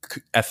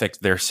ethics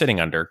they're sitting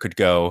under, could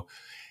go,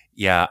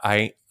 yeah,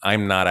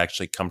 I'm not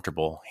actually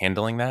comfortable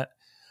handling that,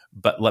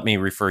 but let me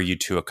refer you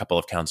to a couple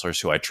of counselors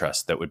who I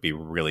trust that would be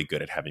really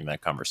good at having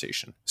that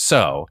conversation.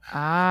 So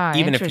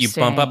even if you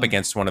bump up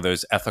against one of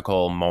those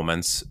ethical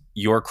moments,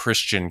 your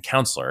Christian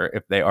counselor,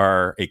 if they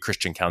are a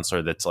Christian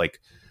counselor that's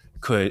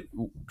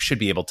should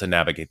be able to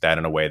navigate that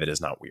in a way that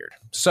is not weird.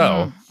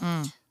 So,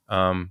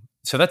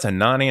 so that's a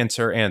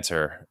non-answer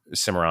answer,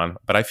 Cimarron.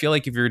 But I feel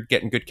like if you're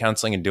getting good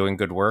counseling and doing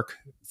good work,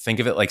 think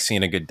of it like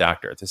seeing a good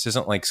doctor. This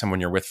isn't like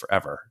someone you're with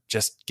forever.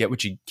 Just get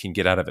what you can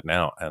get out of it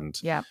now. And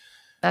yeah,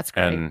 that's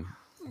great. And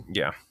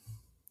yeah,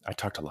 I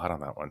talked a lot on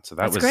that one. So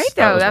that's great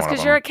though. That's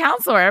because you're a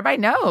counselor. Everybody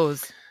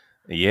knows.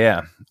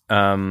 Yeah.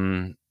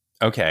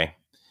 Okay.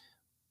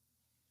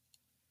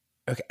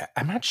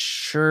 I'm not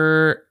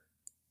sure.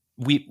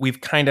 We've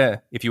kind of,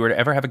 if you were to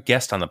ever have a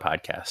guest on the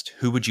podcast,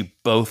 who would you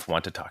both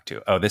want to talk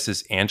to? Oh, this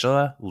is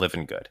Angela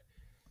Living Good.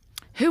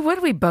 Who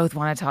would we both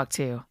want to talk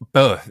to?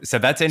 Both. So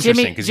that's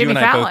interesting because you and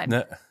Fallon. I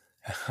both know.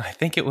 I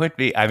think it would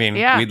be. I mean,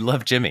 we'd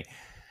love Jimmy.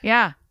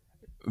 Yeah.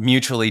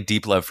 Mutually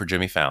deep love for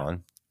Jimmy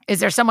Fallon.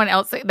 Is there someone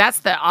else?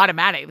 That's the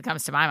automatic that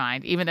comes to my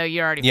mind, even though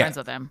you're already friends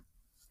with him.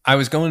 I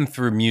was going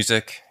through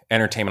music,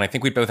 entertainment. I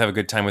think we'd both have a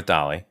good time with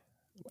Dolly.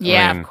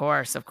 Yeah, of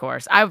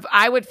course.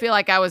 I would feel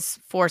like I was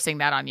forcing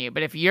that on you,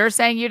 but if you're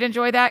saying you'd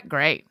enjoy that,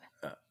 great.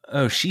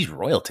 Oh, she's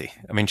royalty.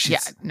 I mean,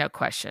 she's no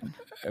question.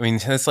 I mean,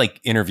 that's like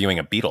interviewing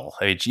a Beatle.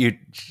 I mean, you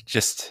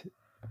just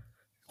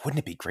wouldn't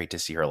it be great to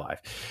see her live?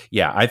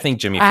 Yeah, I think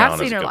Jimmy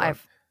Fallon is a good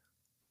live.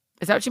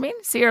 Is that what you mean?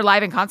 See her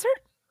live in concert?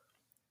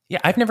 Yeah,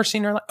 I've never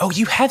seen her live. Oh,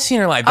 you have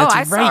seen her live.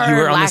 That's right. You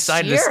were on the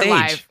side of the stage.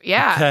 Live.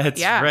 Yeah,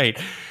 that's right.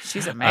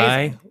 She's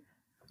amazing.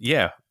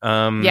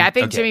 I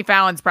think Jimmy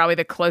Fallon's probably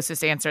the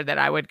closest answer that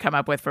I would come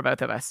up with for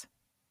both of us.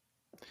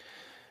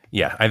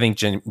 Yeah, I think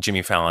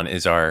Jimmy Fallon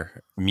is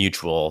our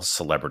mutual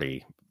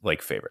celebrity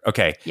favorite.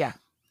 Okay. Yeah.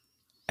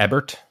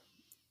 Ebert,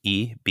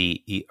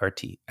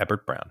 Ebert,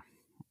 Ebert Brown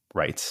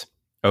writes,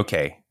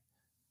 okay,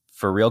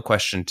 for real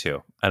question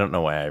 2. I don't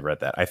know why I read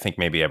that. I think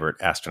maybe Ebert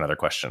asked another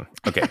question.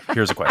 Okay,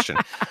 here's a question.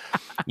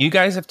 You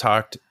guys have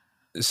talked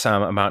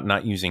some about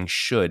not using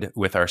should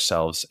with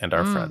ourselves and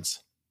our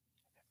friends,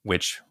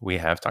 which we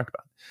have talked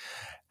about.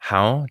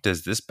 How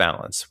does this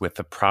balance with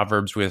the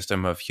Proverbs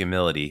wisdom of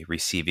humility,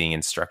 receiving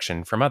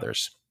instruction from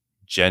others?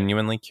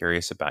 Genuinely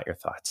curious about your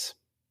thoughts.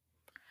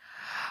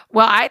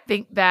 Well, I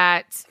think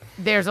that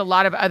there's a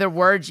lot of other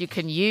words you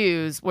can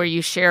use where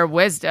you share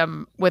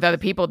wisdom with other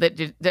people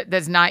that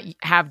does not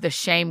have the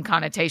shame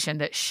connotation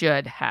that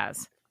should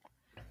has.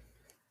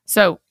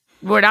 So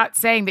we're not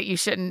saying that you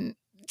shouldn't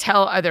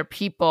tell other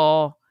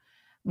people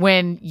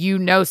when you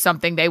know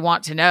something they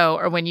want to know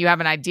or when you have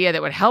an idea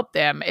that would help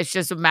them. It's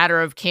just a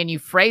matter of, can you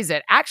phrase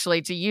it?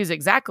 Actually, to use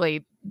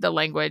exactly the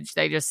language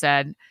they just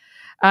said,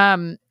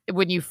 when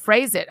you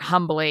phrase it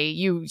humbly,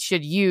 you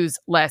should use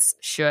less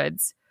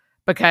shoulds.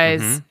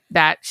 Because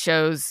that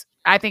shows,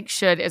 I think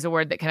should is a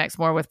word that connects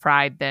more with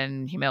pride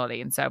than humility.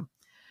 And so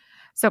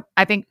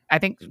I think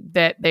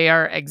that they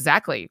are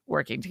exactly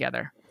working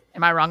together.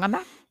 Am I wrong on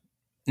that?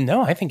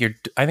 No, I think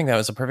that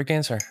was a perfect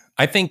answer.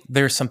 I think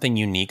there's something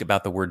unique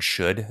about the word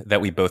should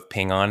that we both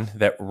ping on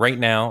that right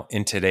now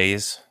in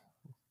today's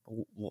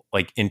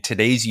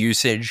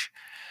usage,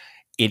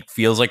 it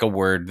feels like a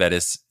word that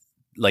is,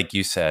 like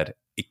you said,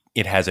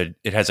 it has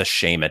a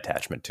shame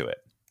attachment to it.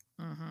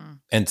 Mm-hmm.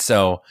 And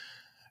so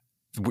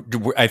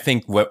I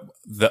think what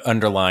the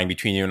underlying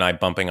between you and I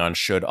bumping on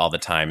should all the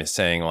time is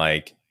saying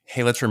like,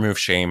 hey, let's remove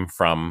shame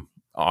from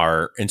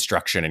our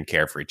instruction and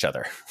care for each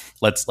other.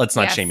 Let's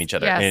not shame each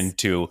other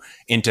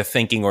into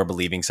thinking or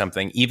believing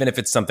something, even if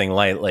it's something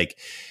like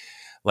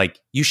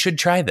you should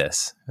try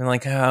this. And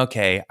like, oh,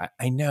 okay,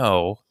 I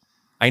know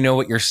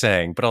what you're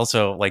saying, but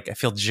also like I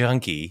feel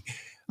junky.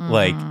 Mm-hmm.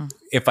 Like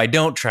if I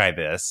don't try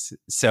this.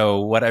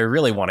 So what I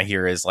really want to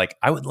hear is like,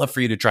 I would love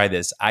for you to try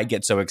this. I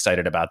get so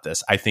excited about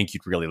this. I think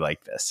you'd really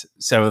like this.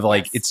 So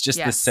like, it's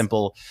just this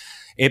simple,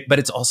 but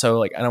it's also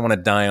like, I don't want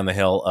to die on the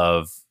hill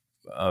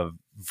of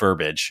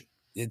verbiage.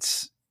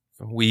 People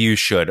use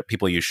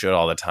should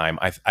all the time.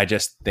 I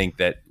just think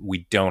that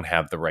we don't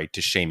have the right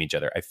to shame each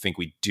other. I think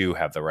we do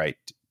have the right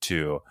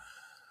to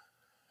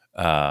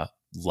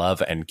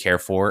love and care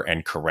for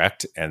and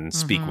correct and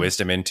speak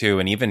wisdom into,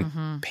 and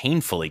even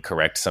painfully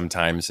correct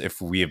sometimes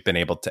if we have been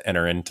able to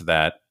enter into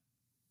that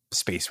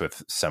space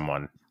with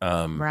someone.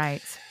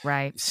 Right.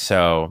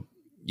 So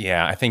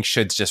yeah, I think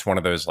should's just one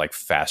of those like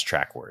fast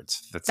track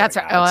words. That's like,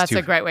 right. That's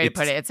a great way to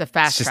put it. It's a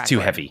fast track. It's just too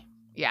word. Heavy.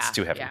 Yeah. It's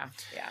too heavy.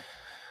 Yeah.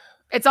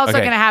 It's also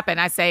going to happen.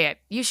 I say it.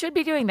 You should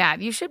be doing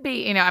that. You should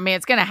be,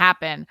 it's going to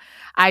happen.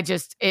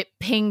 It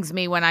pings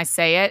me when I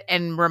say it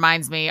and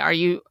reminds me, are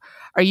you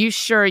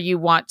sure you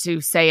want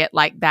to say it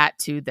like that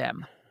to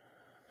them?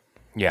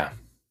 Yeah.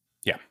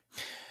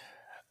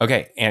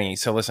 Okay, Annie.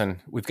 So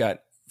listen, we've got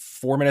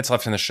 4 minutes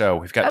left in the show.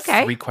 We've got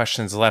 3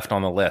 questions left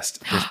on the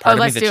list. There's part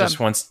of me that just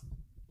wants.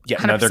 Yeah,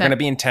 100%. No, they're going to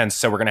be intense,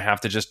 so we're going to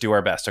have to just do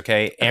our best.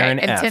 Okay, Aaron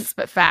F. Intense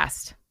but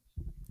fast.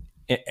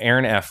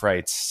 Aaron F.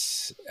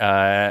 writes,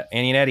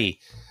 Annie and Eddie,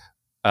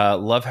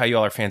 love how you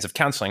all are fans of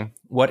counseling.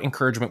 What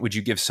encouragement would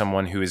you give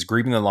someone who is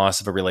grieving the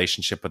loss of a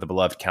relationship with a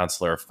beloved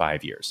counselor of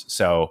 5 years?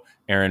 So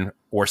Aaron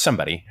or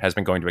somebody has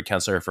been going to a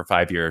counselor for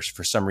 5 years.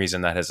 For some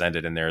reason that has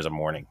ended and there is a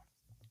mourning.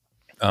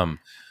 Do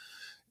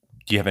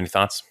you have any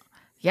thoughts?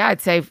 Yeah,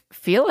 I'd say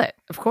feel it.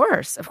 Of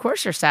course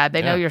you're sad.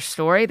 They know your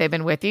story. They've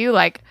been with you.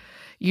 Like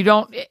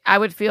I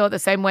would feel the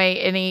same way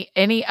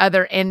any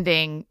other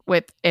ending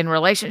in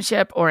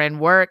relationship or in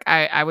work.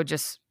 I would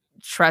just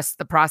trust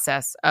the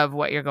process of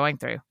what you're going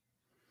through.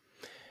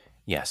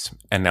 Yes.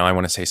 And now I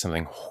want to say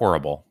something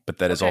horrible, but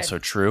that is also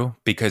true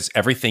because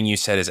everything you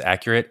said is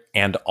accurate.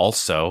 And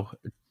also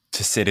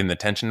to sit in the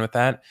tension with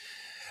that,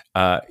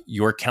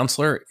 your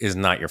counselor is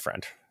not your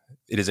friend.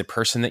 It is a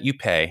person that you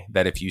pay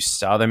that if you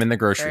saw them in the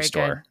grocery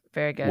store,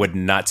 Very good. would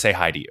not say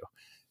hi to you.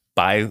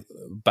 By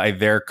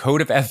their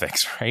code of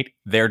ethics, right?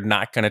 They're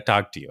not going to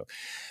talk to you.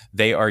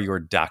 They are your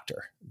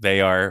doctor.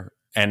 They are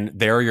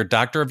your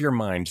doctor of your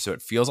mind. So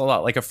it feels a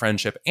lot like a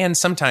friendship. And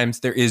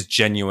sometimes there is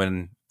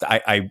genuine,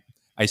 I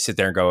sit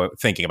there and go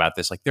thinking about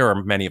this. Like there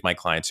are many of my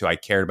clients who I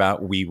cared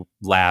about. We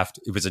laughed.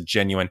 It was a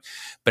genuine,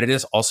 but it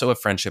is also a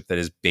friendship that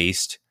is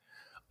based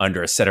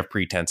under a set of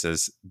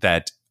pretenses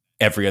that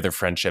every other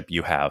friendship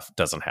you have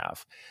doesn't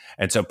have.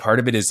 And so part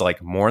of it is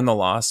like mourn the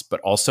loss, but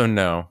also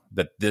know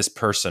that this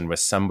person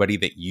was somebody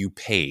that you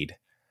paid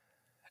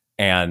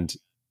and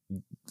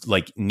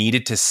like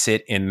needed to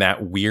sit in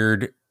that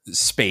weird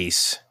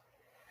space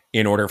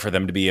in order for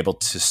them to be able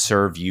to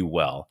serve you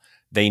well.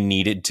 They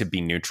needed to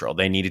be neutral.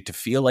 They needed to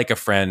feel like a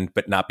friend,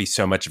 but not be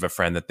so much of a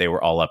friend that they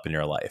were all up in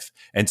your life.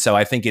 And so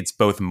I think it's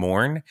both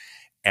mourn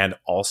and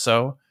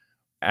also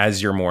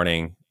as you're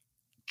mourning,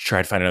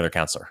 try to find another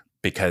counselor.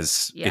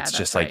 Because it's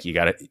just like you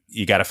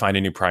gotta find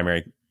a new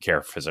primary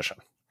care physician.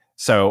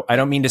 So I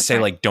don't mean to say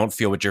like don't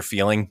feel what you're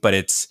feeling, but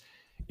it's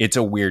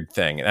a weird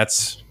thing.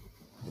 That's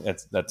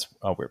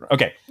a weird one.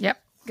 Okay.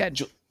 Yep.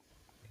 Good.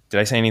 Did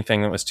I say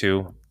anything that was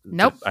too?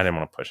 Nope. I didn't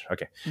want to push.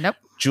 Okay. Nope.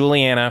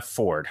 Juliana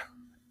Ford,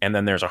 and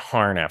then there's a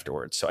Harn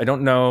afterwards. So I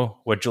don't know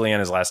what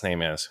Juliana's last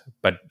name is,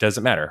 but it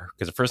doesn't matter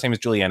because the first name is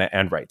Juliana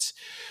and writes,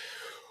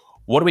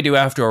 what do we do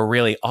after a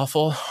really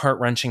awful,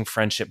 heart-wrenching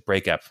friendship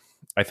breakup?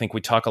 I think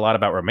we talk a lot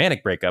about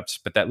romantic breakups,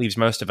 but that leaves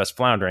most of us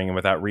floundering and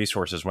without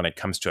resources when it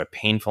comes to a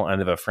painful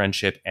end of a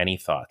friendship. Any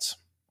thoughts?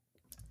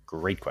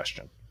 Great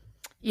question.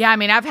 Yeah, I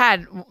mean, I've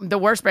had the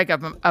worst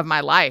breakup of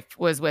my life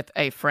was with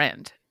a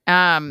friend.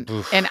 And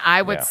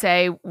I would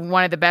say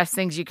one of the best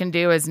things you can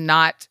do is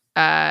not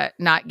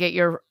get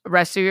your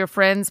rest of your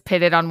friends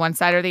pitted on one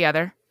side or the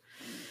other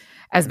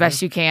as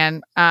best you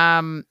can.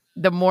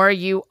 The more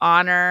you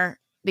honor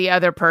the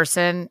other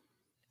person,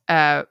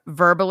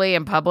 verbally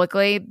and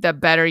publicly, the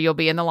better you'll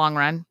be in the long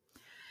run.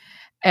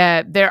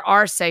 There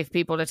are safe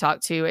people to talk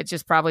to. It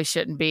just probably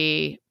shouldn't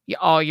be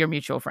all your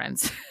mutual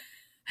friends.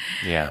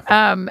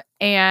 Yeah.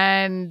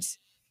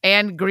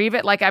 And grieve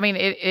it. Like, I mean,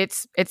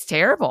 it's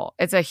terrible.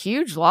 It's a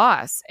huge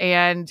loss.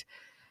 And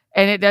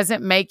it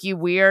doesn't make you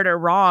weird or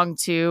wrong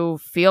to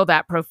feel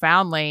that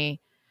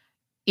profoundly,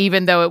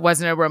 even though it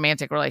wasn't a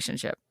romantic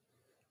relationship.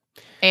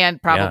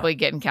 And probably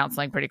get in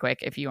counseling pretty quick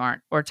if you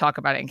aren't, or talk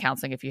about it in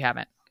counseling if you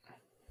haven't.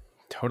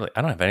 Totally.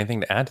 I don't have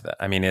anything to add to that.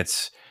 I mean,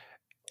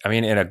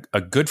 in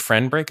a good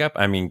friend breakup,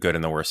 I mean, good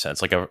in the worst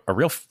sense, like a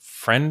real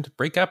friend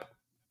breakup,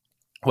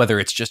 whether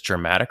it's just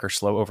dramatic or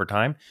slow over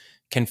time,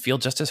 can feel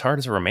just as hard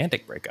as a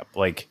romantic breakup.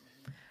 Like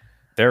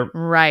they're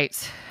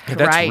right.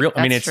 That's real.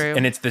 I mean, it's true.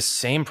 And it's the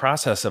same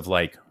process of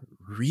like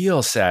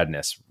real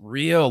sadness,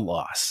 real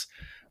loss,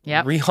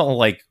 real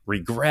like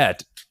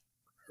regret,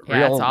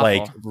 real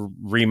like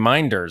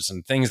reminders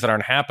and things that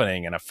aren't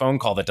happening, and a phone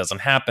call that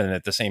doesn't happen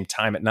at the same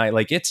time at night.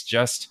 Like it's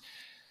just,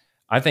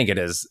 I think it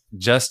is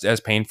just as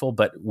painful,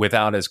 but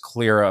without as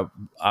clear a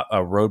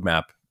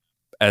roadmap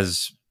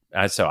as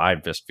so. I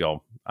just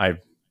feel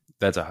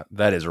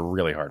that is a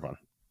really hard one.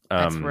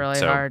 That's really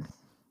hard.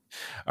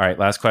 All right,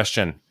 last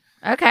question.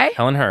 Okay.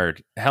 Helen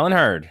Hurd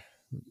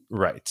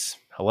writes,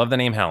 I love the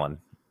name Helen.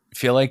 I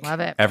feel like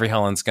every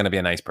Helen's going to be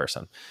a nice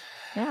person.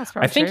 Yeah, that's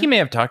probably I think true. you may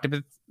have talked a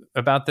bit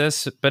about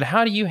this, but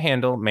how do you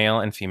handle male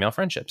and female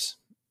friendships?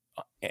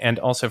 And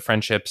also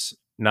friendships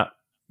not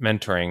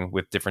mentoring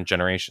with different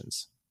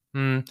generations?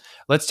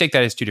 Let's take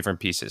that as two different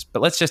pieces,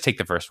 but let's just take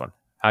the first one.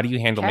 How do you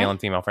handle male and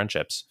female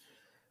friendships?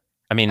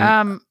 I mean,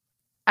 I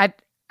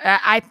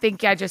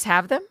think I just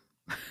have them.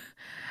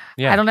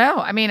 Yeah. I don't know.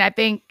 I mean, I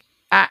think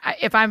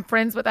if I'm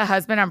friends with a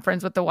husband, I'm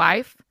friends with the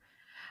wife.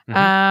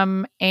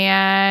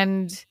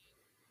 And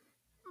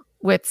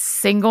with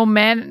single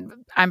men,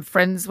 I'm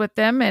friends with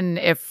them. And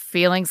if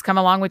feelings come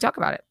along, we talk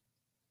about it.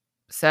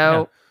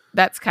 So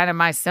that's kind of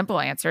my simple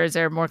answer. Is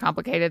there more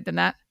complicated than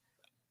that?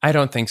 I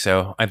don't think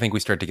so. I think we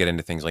start to get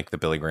into things like the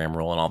Billy Graham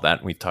rule and all that.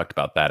 And we've talked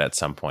about that at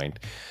some point.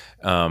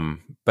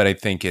 But I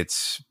think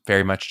it's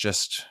very much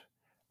just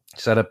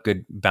set up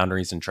good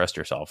boundaries and trust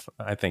yourself,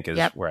 I think is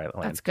where I land.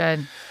 That's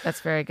good. That's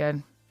very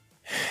good.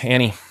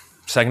 Annie,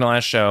 second to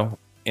last show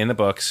in the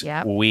books.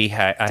 Yep.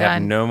 I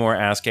have no more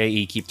Ask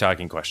AE Keep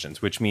Talking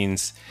questions, which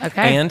means,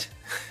 and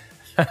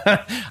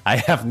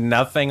I have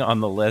nothing on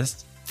the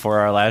list for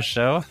our last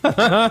show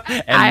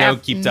and no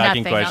Keep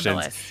Talking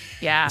questions.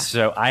 Yeah.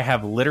 So I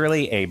have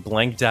literally a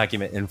blank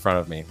document in front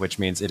of me, which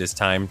means it is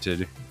time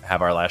to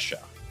have our last show.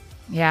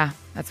 Yeah,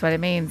 that's what it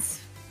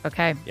means.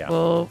 Okay. Yeah.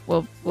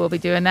 We'll be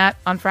doing that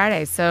on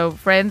Friday. So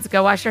friends,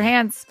 go wash your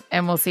hands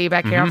and we'll see you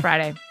back here on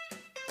Friday.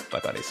 Bye,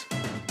 buddies.